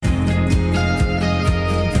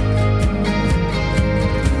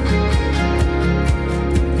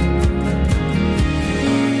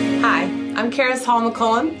Miss Hall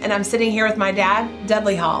McCullum, and I'm sitting here with my dad,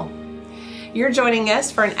 Dudley Hall. You're joining us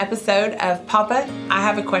for an episode of Papa, I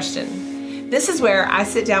Have a Question. This is where I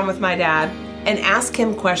sit down with my dad and ask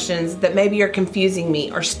him questions that maybe are confusing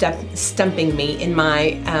me or stumping me in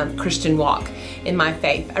my Christian walk, in my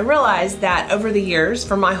faith. I realize that over the years,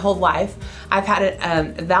 for my whole life, I've had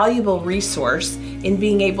a valuable resource in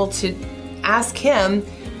being able to ask him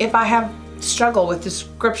if I have struggle with the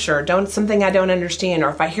scripture, something I don't understand, or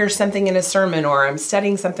if I hear something in a sermon or I'm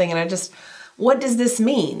studying something and what does this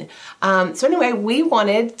mean? So anyway, we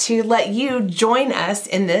wanted to let you join us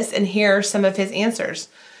in this and hear some of his answers.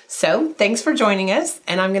 So thanks for joining us,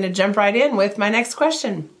 and I'm going to jump right in with my next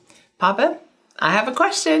question. Papa, I have a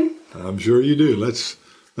question. I'm sure you do. Let's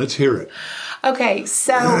hear it. Okay,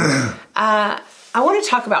 so I want to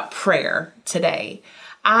talk about prayer today.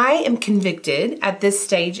 I am convicted at this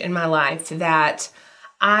stage in my life that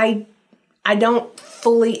I don't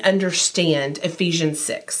fully understand Ephesians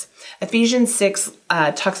 6. Ephesians 6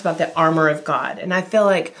 talks about the armor of God, and I feel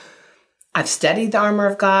like I've studied the armor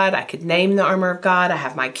of God. I could name the armor of God. I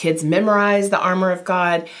have my kids memorize the armor of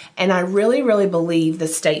God, and I really, really believe the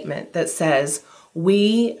statement that says,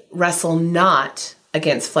 we wrestle not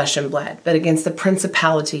against flesh and blood, but against the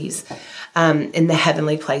principalities in the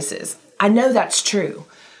heavenly places. I know that's true,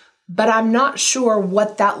 but I'm not sure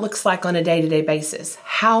what that looks like on a day-to-day basis.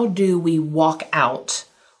 How do we walk out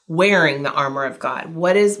wearing the armor of God?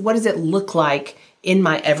 What does it look like in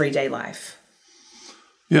my everyday life?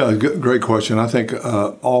 Yeah, great question. I think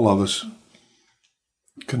all of us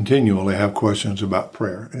continually have questions about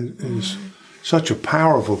prayer. It is such a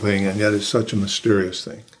powerful thing, and yet it's such a mysterious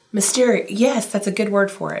thing. Mysterious. Yes, that's a good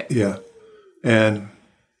word for it. Yeah. And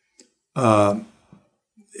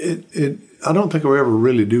I don't think we ever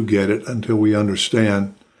really do get it until we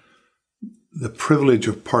understand the privilege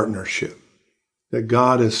of partnership, that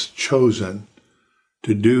God has chosen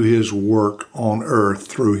to do his work on earth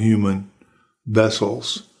through human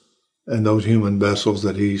vessels, and those human vessels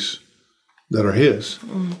that are his.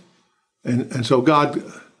 And so God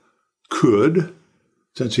could,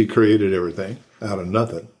 since he created everything out of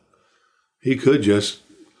nothing, he could just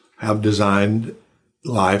have designed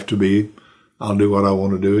life to be, I'll do what I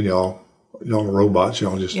want to do, and y'all are robots.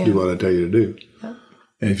 Y'all just do what I tell you to do. Yeah.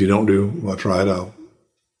 And if you don't do what's right, I'll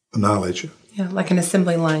annihilate you. Yeah, like an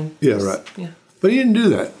assembly line. Yeah, right. Yeah. But he didn't do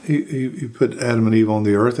that. He put Adam and Eve on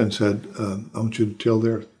the earth and said, I want you to till the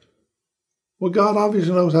earth. Well, God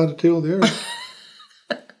obviously knows how to till the earth.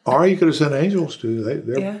 Or he could have sent angels to.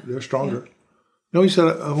 They're stronger. Yeah. No, he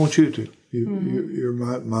said, I want you to. You're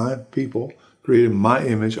my people, created in my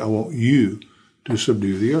image. I want you to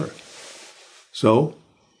subdue the earth. So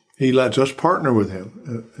he lets us partner with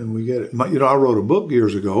him, and we get it. I wrote a book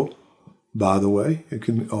years ago, by the way. You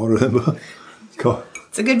can order the book.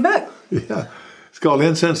 It's a good book. Yeah. It's called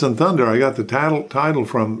Incense and Thunder. I got the title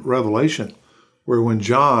from Revelation, where when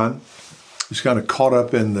John is kind of caught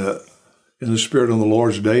up in the Spirit on the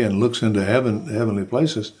Lord's day and looks into heavenly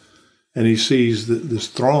places, and he sees this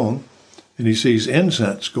throne, and he sees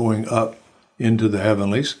incense going up into the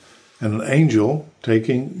heavenlies, and an angel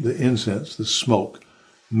taking the incense, the smoke,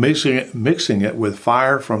 mixing it with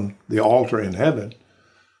fire from the altar in heaven,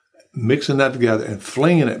 mixing that together and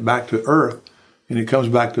flinging it back to earth, and it comes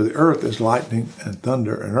back to the earth as lightning and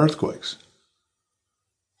thunder and earthquakes.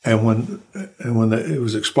 And when it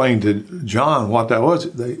was explained to John what that was,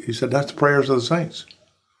 he said, that's the prayers of the saints.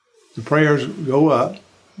 The prayers go up.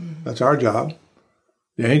 That's our job.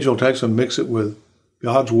 The angel takes and mix it with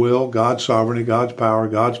God's will, God's sovereignty, God's power,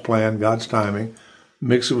 God's plan, God's timing,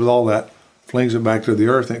 mix it with all that, flings it back to the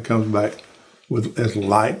earth, and it comes back as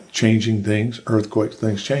light, changing things, earthquakes,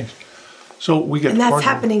 things change. So we get, and that's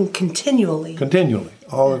happening continually,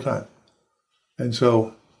 all the time. And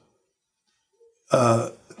so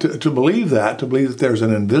to believe that there's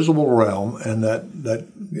an invisible realm, and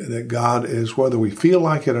that God is, whether we feel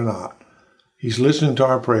like it or not, he's listening to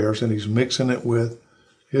our prayers, and he's mixing it with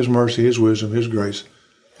his mercy, his wisdom, his grace,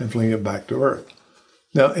 and flinging it back to earth.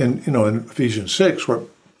 Now, in Ephesians 6, what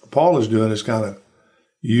Paul is doing is kind of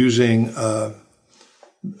using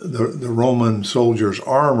the Roman soldier's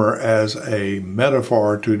armor as a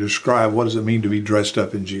metaphor to describe what does it mean to be dressed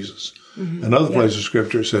up in Jesus. Another place of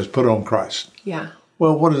Scripture, it says, put on Christ. Yeah.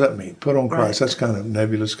 Well, what does that mean? Put on Christ. Right. That's kind of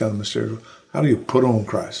nebulous, kind of mysterious. How do you put on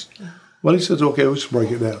Christ? Well, he says, okay, let's break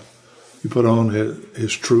it down. You put on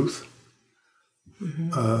his truth.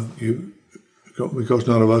 Because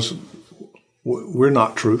none of us, we're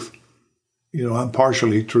not truth. I'm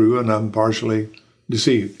partially true and I'm partially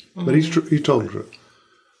deceived. But he's total truth.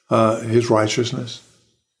 His righteousness,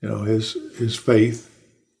 his faith,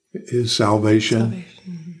 his salvation,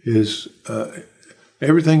 his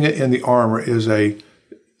Everything in the armor is a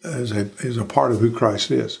part of who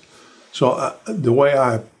Christ is. So the way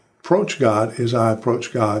I approach God is I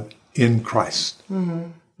approach God in Christ.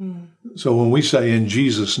 So when we say in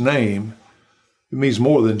Jesus' name, it means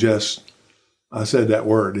more than just, I said that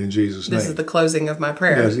word in Jesus' name. This is the closing of my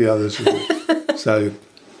prayer. Yes, yeah, this is the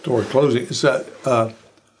salutatory closing. It's that,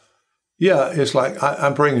 it's like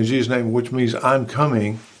I'm praying in Jesus' name, which means I'm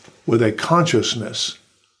coming with a consciousness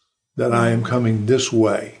that I am coming this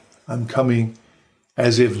way. I'm coming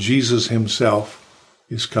as if Jesus himself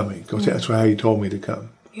is coming, because that's how he told me to come.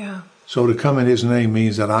 Yeah. So to come in his name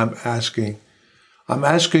means that I'm asking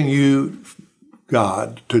you,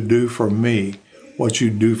 God, to do for me what you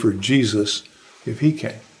do for Jesus if he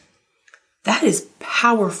came. That is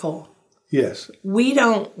powerful. Yes. We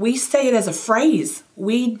say it as a phrase.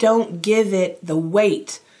 We don't give it the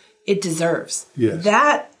weight it deserves. Yes.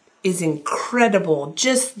 That is incredible.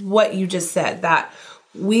 Just what you just said, that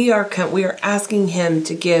we are asking him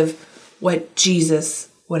to give what Jesus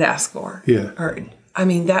would ask for. Yeah.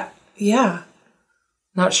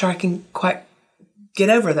 Not sure I can quite get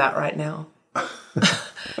over that right now.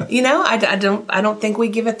 I don't think we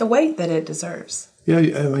give it the weight that it deserves. Yeah,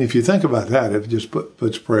 I mean, if you think about that, it just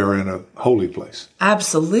puts prayer in a holy place.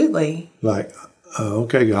 Absolutely. Like,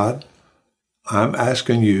 okay, God, I'm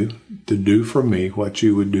asking you to do for me what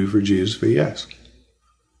you would do for Jesus if he asked.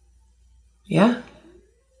 Yeah.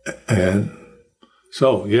 And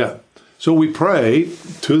so, So we pray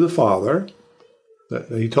to the Father.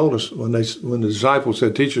 He told us when the disciples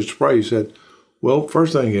said, teach us to pray, he said, well,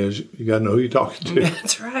 first thing is you got to know who you're talking to.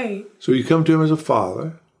 That's right. So you come to him as a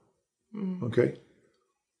father, okay?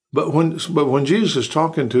 But when Jesus is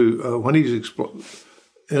talking to, when he's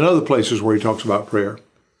in other places where he talks about prayer,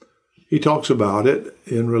 he talks about it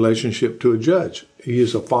in relationship to a judge. He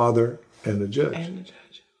is a father and a judge.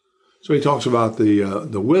 So he talks about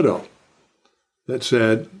the widow that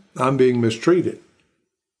said, I'm being mistreated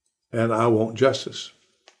and I want justice.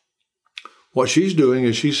 What she's doing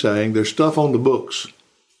is she's saying there's stuff on the books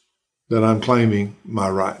that I'm claiming my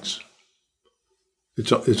rights.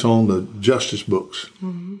 It's on the justice books.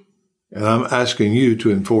 Mm-hmm. And I'm asking you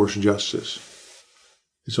to enforce justice.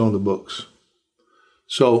 It's on the books.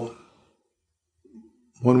 So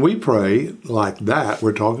when we pray like that,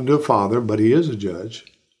 we're talking to a father, but he is a judge.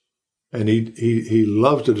 And he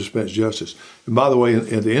loves to dispense justice. And by the way,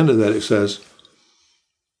 at the end of that, it says,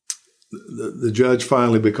 the judge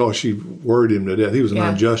finally, because she worried him to death, he was an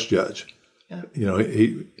unjust judge. Yeah.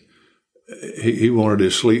 He wanted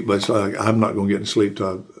his sleep, but it's like, I'm not going to get in sleep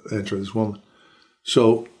till I answer this woman.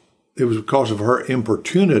 So it was because of her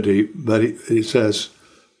importunity, but he says,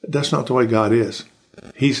 that's not the way God is.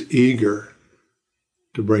 He's eager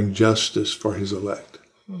to bring justice for his elect.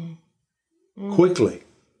 Quickly.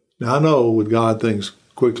 Now, I know with God, things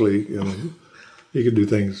quickly, he could do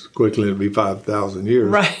things quickly and it'd be 5,000 years.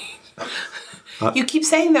 Right. You keep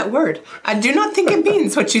saying that word. I do not think it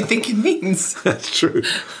means what you think it means. That's true.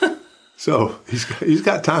 So he's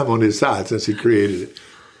got time on his side since he created it.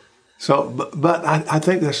 So, but I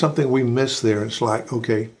think there's something we miss there. It's like,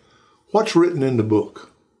 okay, what's written in the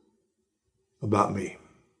book about me?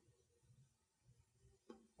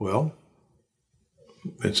 Well,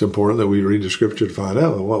 it's important that we read the scripture to find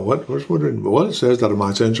out what's written. Well, it says that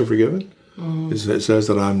my sins are forgiven. Mm-hmm. It says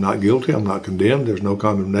that I'm not guilty. I'm not condemned. There's no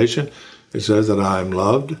condemnation. It says that I am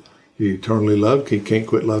loved, eternally loved. He can't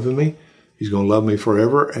quit loving me. He's going to love me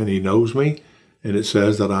forever, and he knows me. And it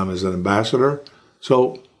says that I'm as an ambassador.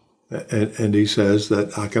 So, and he says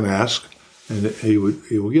that I can ask, and he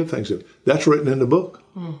will give things to me. That's written in the book.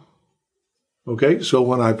 Okay, so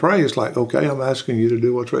when I pray, it's like, okay, I'm asking you to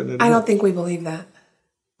do what's written in the book. I don't think we believe that.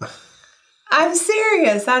 I'm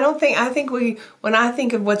serious. When I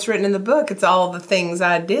think of what's written in the book, it's all the things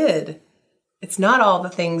I did. It's not all the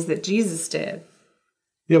things that Jesus did.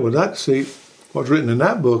 Yeah, well, what's written in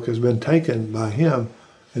that book has been taken by him,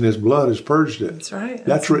 and his blood has purged it. That's right.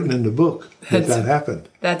 That's written in the book that happened.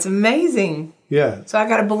 That's amazing. Yeah. So I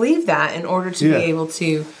got to believe that in order to be able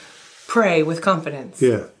to pray with confidence.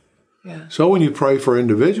 Yeah. Yeah. So when you pray for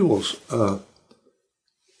individuals, what's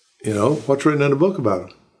written in the book about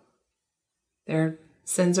them? Their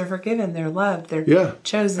sins are forgiven. They're loved. They're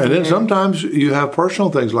chosen. And then sometimes you have personal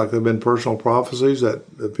things, like there have been personal prophecies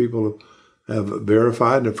that people have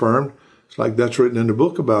verified and affirmed. It's like that's written in the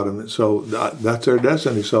book about them. And so that's their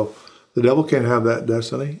destiny. So the devil can't have that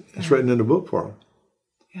destiny. It's written in the book for them.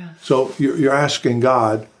 Yeah. So you're asking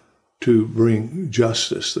God to bring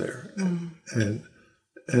justice there. And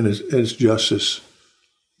it's justice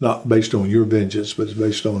not based on your vengeance, but it's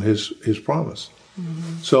based on his promise.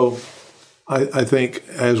 So I think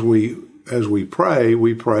as we we pray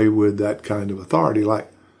with that kind of authority.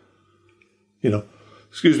 Like,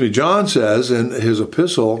 John says in his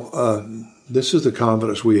epistle, this is the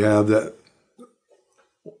confidence we have that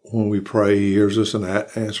when we pray, he hears us and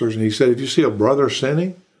answers. And he said, if you see a brother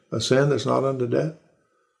sinning, a sin that's not unto death,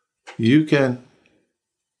 you can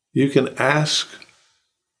ask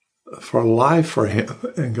for life for him,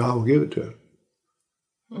 and God will give it to him.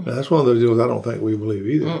 Now, that's one of those deals I don't think we believe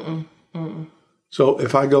either. So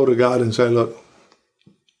if I go to God and say, look,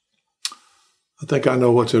 I think I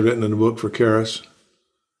know what's written in the book for Karis,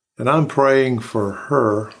 and I'm praying for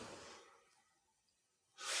her,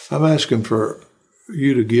 I'm asking for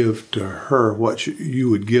you to give to her what you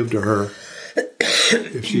would give to her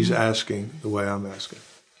if she's asking the way I'm asking.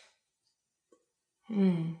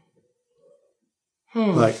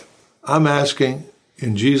 Like, I'm asking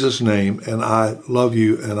in Jesus' name, and I love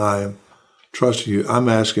you, and I am trusting you. I'm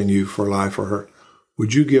asking you for life for her.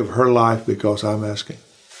 Would you give her life because I'm asking?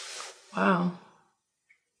 Wow.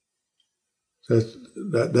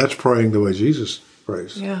 That's praying the way Jesus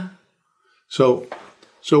prays. Yeah. So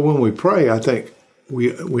when we pray, I think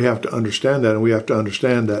we have to understand that, and we have to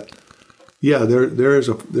understand that, yeah,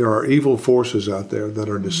 there are evil forces out there that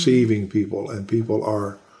are deceiving people, and people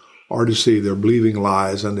are deceived. They're believing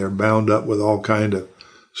lies, and they're bound up with all kind of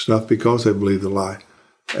stuff because they believe the lie.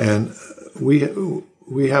 And we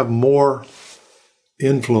have more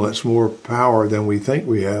influence, more power than we think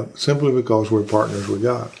we have, simply because we're partners with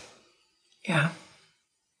God. Yeah.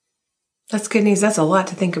 That's good news. That's a lot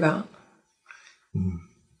to think about.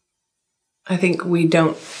 I think we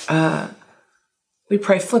don't, we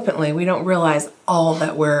pray flippantly. We don't realize all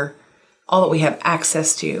that we have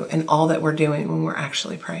access to and all that we're doing when we're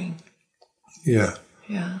actually praying. Yeah.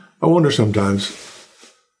 Yeah. I wonder sometimes,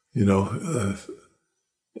 in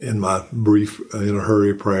my brief, in a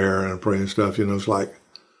hurry prayer and praying stuff, it's like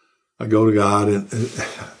I go to God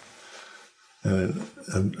and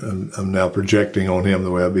I'm now projecting on him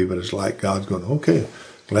the way I be, but it's like God's going, okay,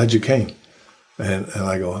 glad you came. And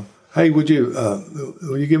I go, hey, will you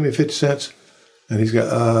give me 50 cents? And he's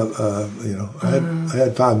got, I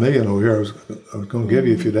had $5 million over here. I was going to give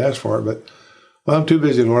you if you'd ask for it, but I'm too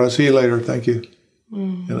busy, Lord. I'll see you later. Thank you.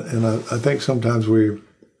 And I think sometimes we're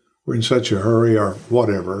in such a hurry or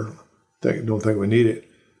whatever, don't think we need it.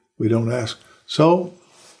 We don't ask. So,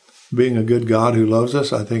 being a good God who loves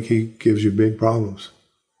us, I think he gives you big problems,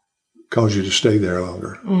 cause you to stay there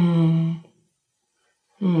longer.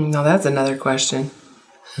 Now that's another question.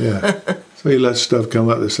 Yeah. So he lets stuff come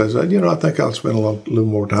up that says, I think I'll spend a little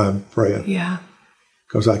more time praying. Yeah.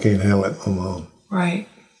 Because I can't handle it on my own. Right.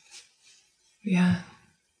 Yeah.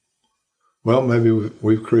 Well, maybe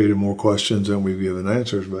we've created more questions than we've given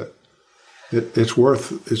answers, but it's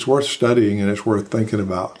worth studying, and it's worth thinking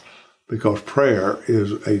about, because prayer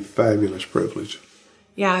is a fabulous privilege.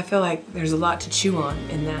 Yeah, I feel like there's a lot to chew on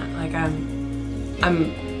in that. Like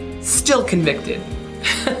I'm still convicted,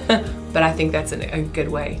 but I think that's a good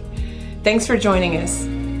way. Thanks for joining us.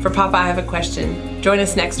 For Papa, I Have a Question. Join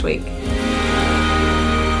us next week.